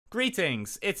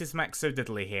Greetings, it is Max So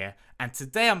Diddly here, and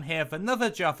today I'm here with another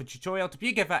Java tutorial to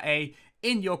be given A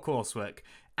in your coursework.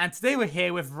 And today we're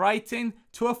here with writing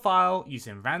to a file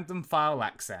using random file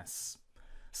access.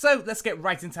 So let's get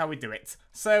right into how we do it.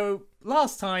 So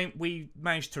last time we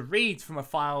managed to read from a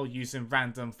file using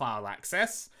random file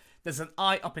access. There's an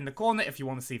I up in the corner if you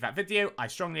want to see that video. I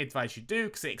strongly advise you do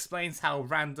because it explains how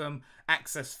random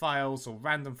access files or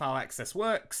random file access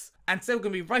works. And today we're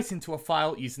going to be writing to a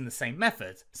file using the same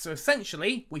method. So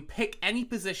essentially, we pick any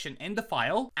position in the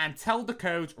file and tell the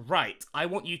code, right, I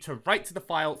want you to write to the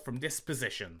file from this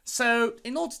position. So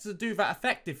in order to do that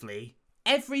effectively,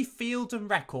 every field and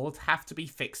record have to be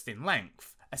fixed in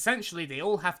length. Essentially, they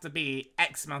all have to be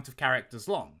X amount of characters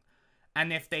long.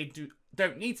 And if they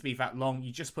don't need to be that long,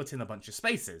 you just put in a bunch of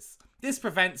spaces. This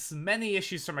prevents many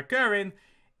issues from occurring,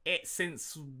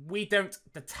 since we don't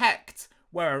detect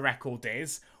where a record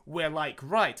is. We're like,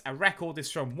 right, a record is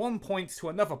from one point to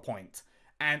another point,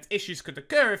 and issues could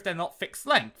occur if they're not fixed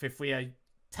length, if we are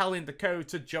telling the code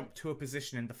to jump to a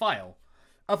position in the file.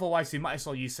 Otherwise, we might as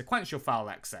well use sequential file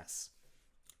access.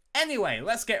 Anyway,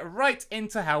 let's get right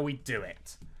into how we do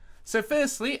it. So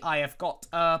firstly, I have got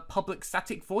a public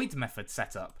static void method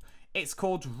set up. It's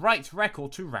called write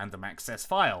record to random access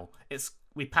file.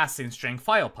 We pass in string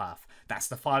file path. That's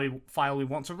the file we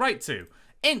want to write to.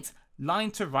 Int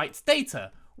line to write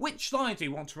data. Which line do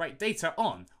you want to write data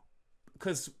on?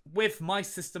 Because with my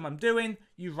system I'm doing,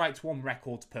 you write one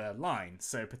record per line.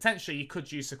 So potentially you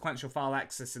could use sequential file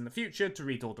access in the future to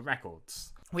read all the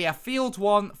records. We have field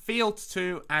 1, field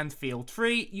 2, and field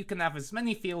 3. You can have as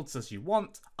many fields as you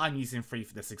want. I'm using 3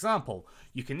 for this example.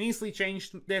 You can easily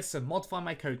change this and modify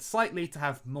my code slightly to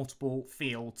have multiple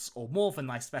fields or more than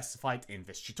I specified in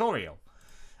this tutorial.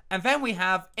 And then we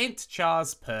have int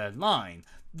chars per line.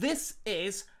 This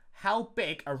is how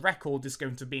big a record is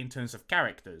going to be in terms of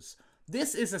characters.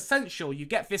 This is essential. You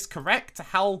get this correct to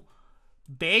how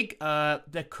big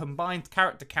the combined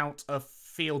character count of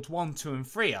field 1, 2, and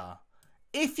 3 are.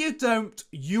 If you don't,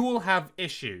 you will have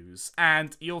issues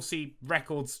and you'll see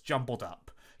records jumbled up.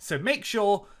 So make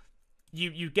sure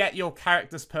you get your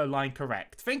characters per line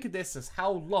correct. Think of this as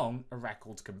how long a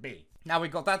record can be. Now we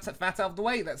got that out of the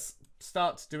way, let's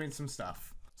start doing some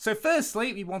stuff. So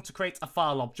firstly, we want to create a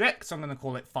file object, so I'm going to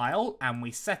call it file, and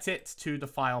we set it to the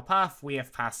file path we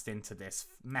have passed into this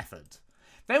method.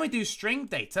 Then we do string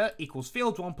data equals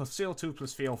field 1 plus field 2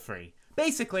 plus field 3.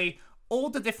 Basically, all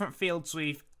the different fields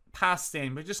we've passed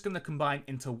in, we're just going to combine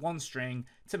into one string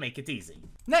to make it easy.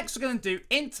 Next, we're going to do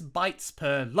int bytes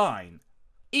per line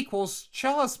equals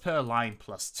chars per line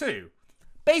plus 2.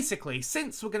 Basically,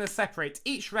 since we're going to separate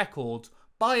each record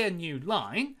by a new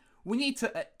line, we need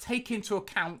to take into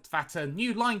account that a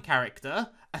new line character,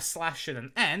 a slash and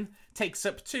an n, takes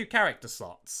up 2 character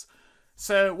slots.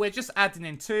 So we're just adding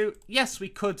in 2. Yes, we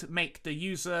could make the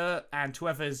user and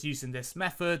whoever's using this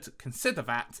method consider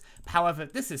that. However,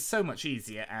 this is so much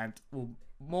easier and will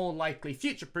more likely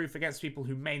future-proof against people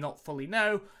who may not fully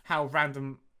know how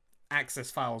random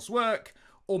access files work,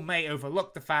 or may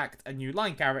overlook the fact a new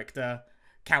line character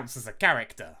counts as a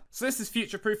character. So this is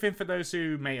future-proofing for those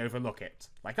who may overlook it,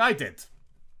 like I did.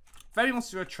 Then we want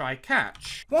to do a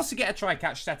try-catch. Once we get a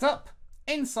try-catch set up,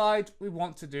 inside, we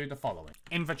want to do the following.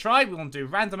 In the try, we want to do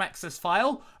random access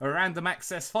file. A random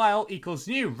access file equals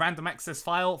new random access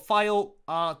file, file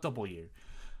RW.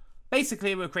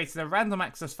 Basically, we're creating a random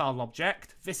access file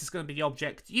object. This is going to be the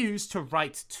object used to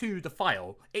write to the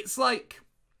file. It's like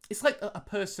a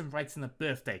person writing a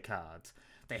birthday card.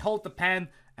 They hold the pen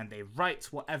and they write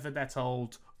whatever they're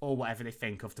told or whatever they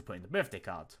think of to put in the birthday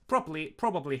card.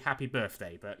 Probably happy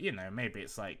birthday, but you know, maybe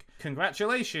it's like,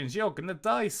 congratulations, you're gonna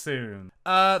die soon.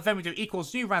 Then we do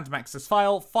equals new random access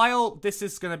file. File, this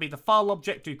is gonna be the file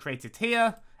object we created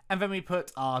here. And then we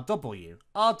put RW.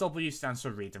 RW stands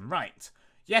for read and write.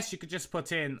 Yes, you could just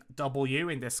put in W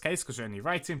in this case because you're only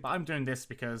writing, but I'm doing this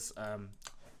because,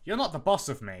 you're not the boss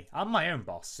of me. I'm my own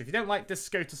boss. If you don't like this,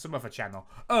 go to some other channel.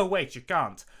 Oh wait, you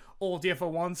can't. All the other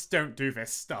ones don't do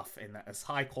this stuff in as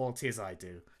high quality as I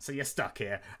do. So you're stuck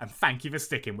here, and thank you for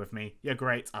sticking with me. You're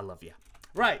great, I love you.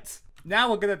 Right, now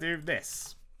we're gonna do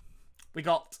this.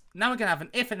 Now we're gonna have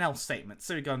an if and else statement.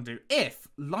 So we're gonna do if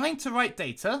line to write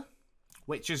data,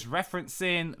 which is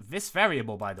referencing this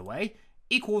variable by the way,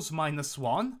 equals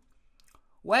 -1.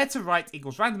 Where to write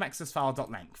equals random access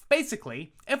file.length.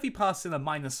 Basically, if we pass in a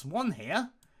 -1 here,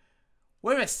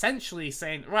 we're essentially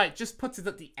saying, right, just put it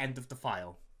at the end of the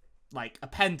file. Like,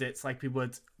 append it like we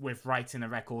would with writing a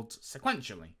record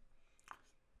sequentially.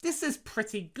 This is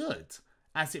pretty good,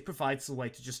 as it provides a way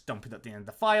to just dump it at the end of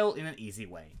the file in an easy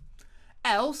way.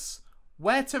 Else,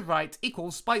 where to write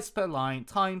equals bytes per line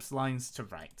times lines to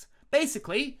write.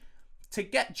 Basically, to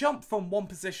jump from one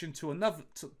position to another,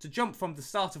 to jump from the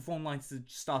start of one line to the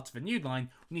start of a new line,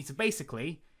 we need to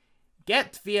basically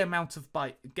get the amount of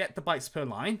get the bytes per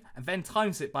line, and then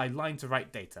times it by line to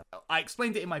write data. I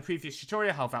explained it in my previous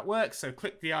tutorial how that works, so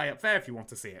click the eye up there if you want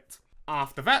to see it.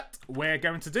 After that, we're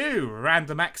going to do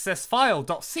random access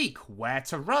file.seek, where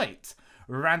to write.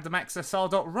 Random access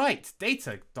file.write,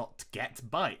 data.get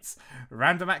bytes.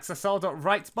 Random access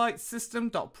file.write bytes,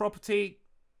 system.property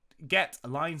get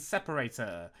line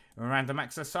separator. Random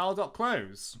access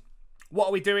file.close. What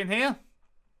are we doing here?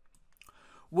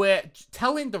 We're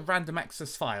telling the random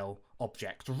access file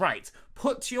object, right,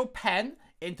 put your pen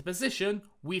into position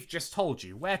we've just told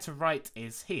you. Where to write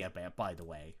is here, by the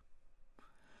way.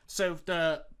 So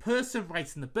the person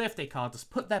writing the birthday card has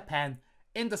put their pen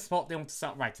in the spot they want to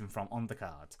start writing from on the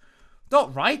card.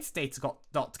 .write,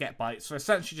 data.get bytes, so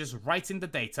essentially just writing the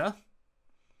data,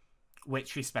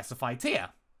 which we specified here.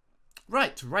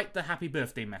 Right, write the happy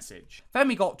birthday message. Then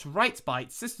we got write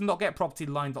bytes, system.getProperty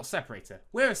line.separator.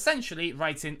 We're essentially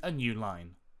writing a new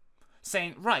line.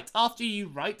 Saying, right, after you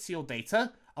write your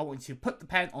data, I want you to put the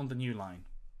pen on the new line.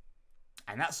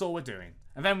 And that's all we're doing.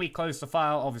 And then we close the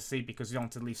file, obviously, because we don't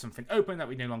want to leave something open that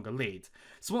we no longer need.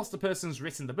 So once the person's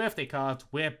written the birthday card,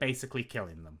 we're basically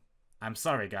killing them. I'm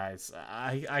sorry, guys.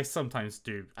 I sometimes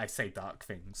say dark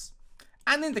things.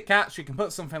 And in the catch, you can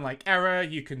put something like error,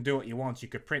 you can do what you want, you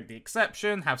could print the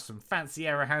exception, have some fancy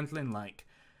error handling like,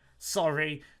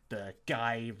 sorry, the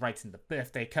guy writing the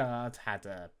birthday card had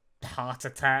a heart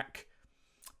attack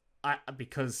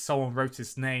because someone wrote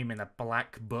his name in a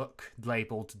black book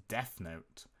labelled Death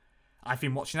Note. I've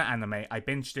been watching that anime, I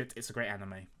binged it, it's a great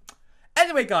anime.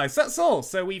 Anyway guys, that's all.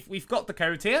 So we've got the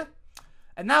code here,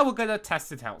 and now we're going to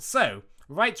test it out. So,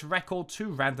 write record to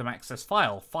random access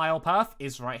file. File path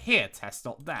is right here,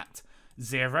 test.dat.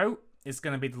 0 is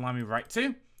going to be the line we write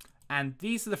to. And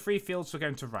these are the three fields we're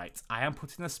going to write. I am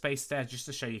putting a space there just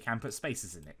to show you can put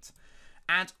spaces in it.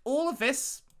 And all of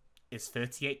this is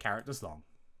 38 characters long.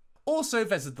 Also,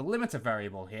 there's a delimiter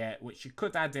variable here, which you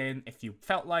could add in if you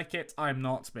felt like it. I'm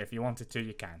not, but if you wanted to,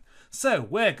 you can. So,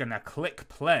 we're going to click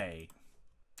play.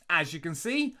 As you can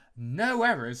see, no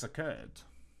errors occurred.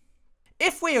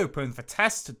 If we open the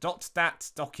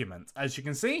test.dat document, as you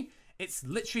can see, it's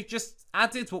literally just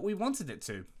added what we wanted it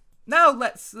to. Now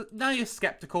you're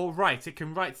skeptical, right, it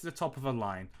can write to the top of a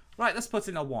line. Right, let's put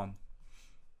in a 1.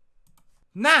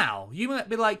 Now, you might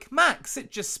be like, Max,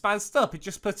 it just spazzed up, it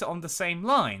just put it on the same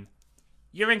line.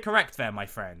 You're incorrect there, my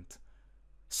friend.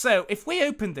 So, if we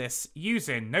open this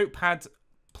using Notepad++,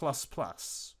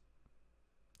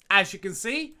 as you can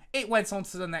see, it went on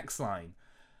to the next line.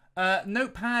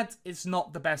 Notepad is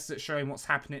not the best at showing what's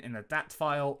happening in a DAT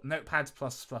file. Notepad++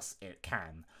 it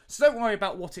can. So don't worry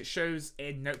about what it shows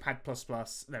in Notepad++,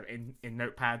 no, in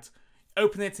Notepad.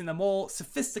 Open it in a more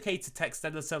sophisticated text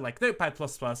editor like Notepad++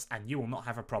 and you will not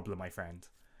have a problem, my friend.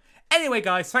 Anyway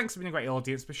guys, thanks for being a great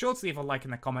audience. Be sure to leave a like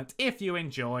and a comment if you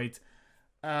enjoyed.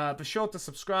 Be sure to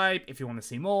subscribe if you want to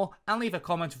see more, and leave a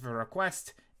comment with a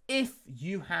request if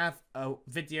you have a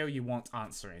video you want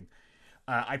answering.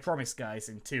 I promise, guys,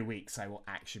 in 2 weeks I will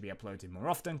actually be uploading more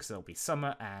often because it'll be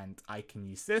summer and I can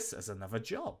use this as another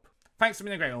job. Thanks for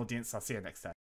being a great audience. I'll see you next time.